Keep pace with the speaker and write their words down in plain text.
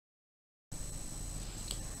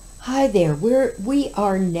Hi there, we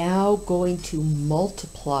are now going to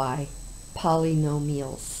multiply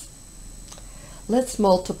polynomials. Let's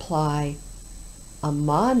multiply a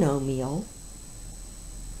monomial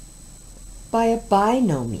by a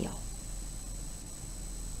binomial.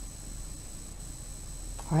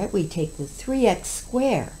 All right, we take the 3x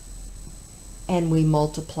squared and we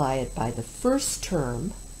multiply it by the first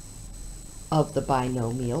term of the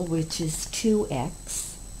binomial, which is 2x.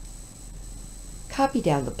 Copy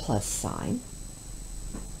down the plus sign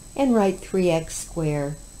and write 3x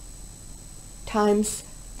squared times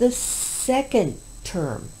the second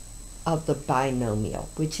term of the binomial,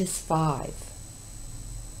 which is 5.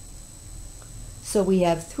 So we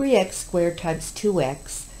have 3x squared times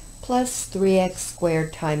 2x plus 3x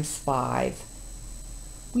squared times 5.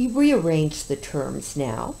 We rearrange the terms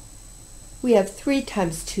now. We have 3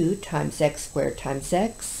 times 2 times x squared times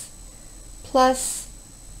x plus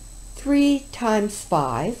 3 times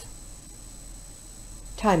 5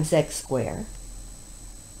 times x squared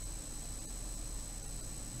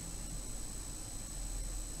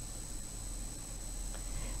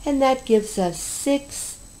and that gives us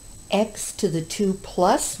 6x to the 2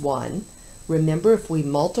 plus 1. Remember, if we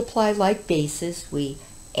multiply like bases, we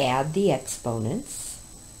add the exponents,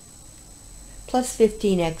 plus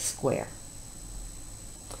 15x squared.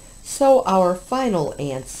 So our final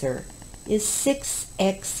answer is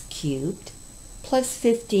 6x cubed plus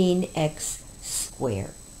 15x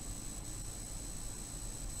squared.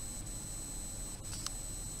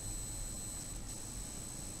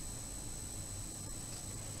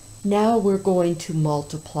 Now we're going to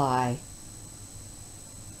multiply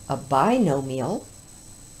a binomial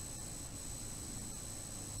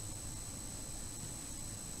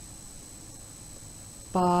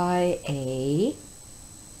by a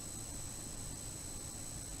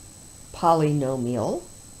polynomial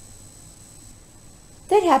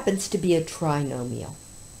that happens to be a trinomial.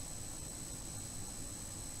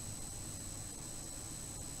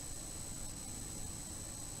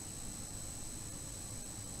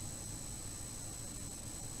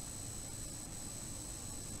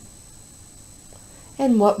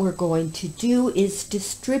 And what we're going to do is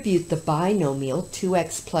distribute the binomial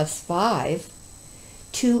 2x plus 5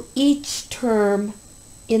 to each term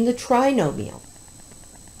in the trinomial.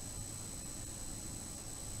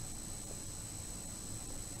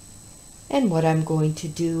 And what I'm going to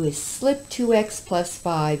do is slip 2x plus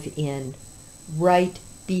 5 in right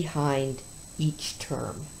behind each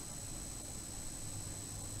term.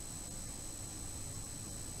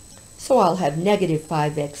 So I'll have negative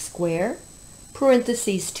 5x squared,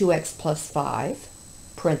 parentheses 2x plus 5,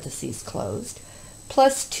 parentheses closed,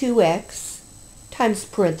 plus 2x times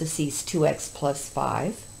parentheses 2x plus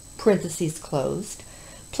 5, parentheses closed,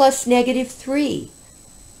 plus negative 3,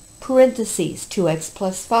 parentheses 2x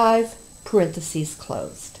plus 5, parentheses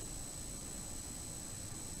closed.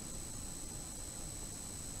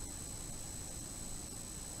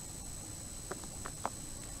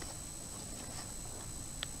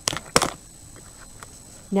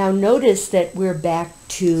 Now notice that we're back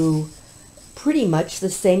to pretty much the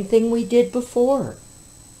same thing we did before.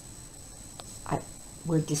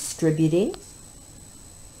 We're distributing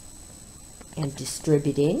and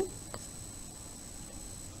distributing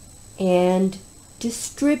and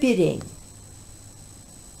distributing.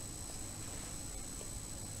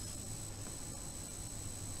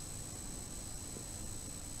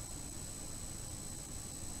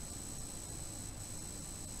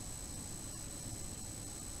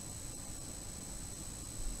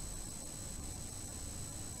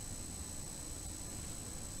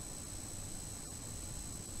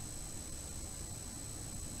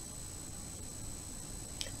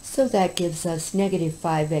 So that gives us negative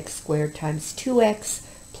 5x squared times 2x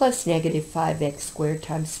plus negative 5x squared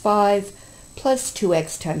times 5 plus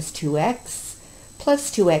 2x times 2x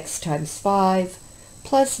plus 2x times 5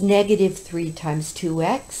 plus negative 3 times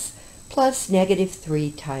 2x plus negative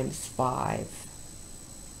 3 times 5.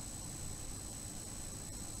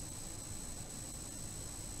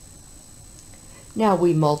 Now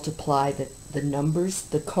we multiply the numbers,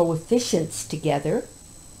 the coefficients together,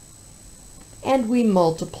 and we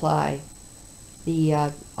multiply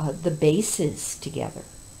the bases together.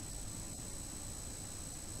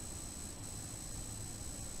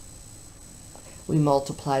 We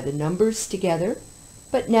multiply the numbers together,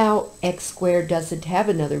 but now x squared doesn't have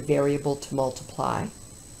another variable to multiply.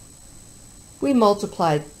 We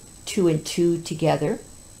multiply 2 and 2 together,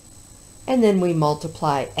 and then we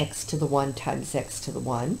multiply x to the 1 times x to the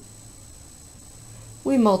 1.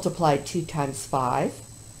 We multiply 2 times 5,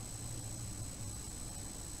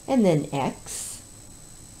 and then x.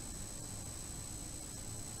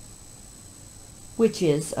 which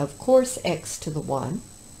is, of course, x to the 1.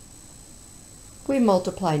 We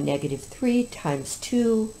multiply negative 3 times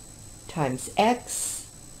 2 times x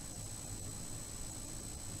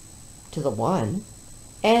to the 1,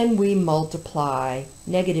 and we multiply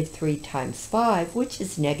negative 3 times 5, which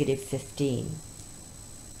is negative 15.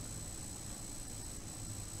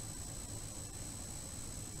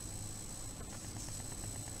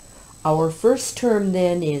 Our first term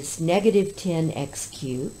then is negative 10x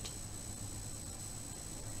cubed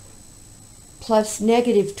plus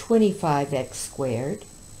negative 25x squared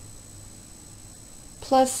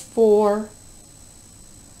plus 4x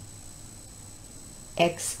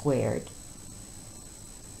squared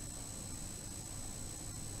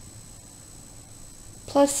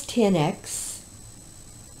plus 10x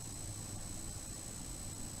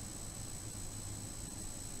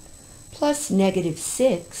plus negative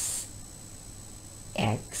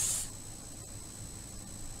 6x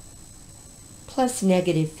plus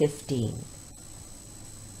negative 15.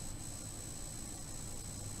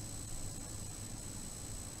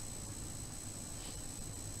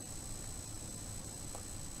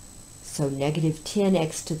 So negative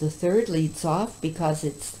 10x to the third leads off because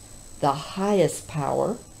it's the highest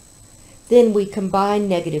power. Then we combine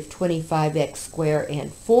negative 25x squared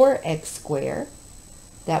and 4x squared.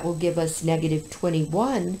 That will give us negative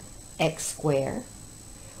 21x squared.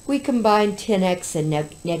 We combine 10x and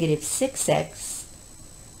negative 6x,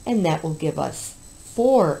 and that will give us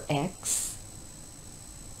 4x.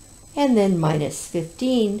 And then minus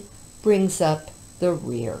 15 brings up the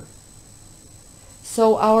rear.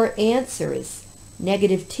 So our answer is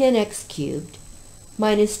negative 10x cubed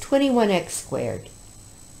minus 21x squared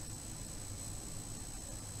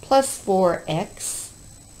plus 4x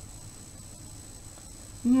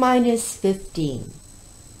minus 15.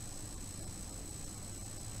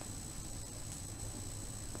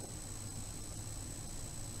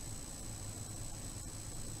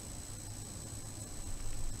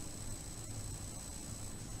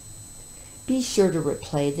 Be sure to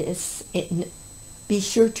replay this. Be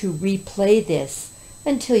sure to replay this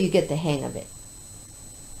until you get the hang of it.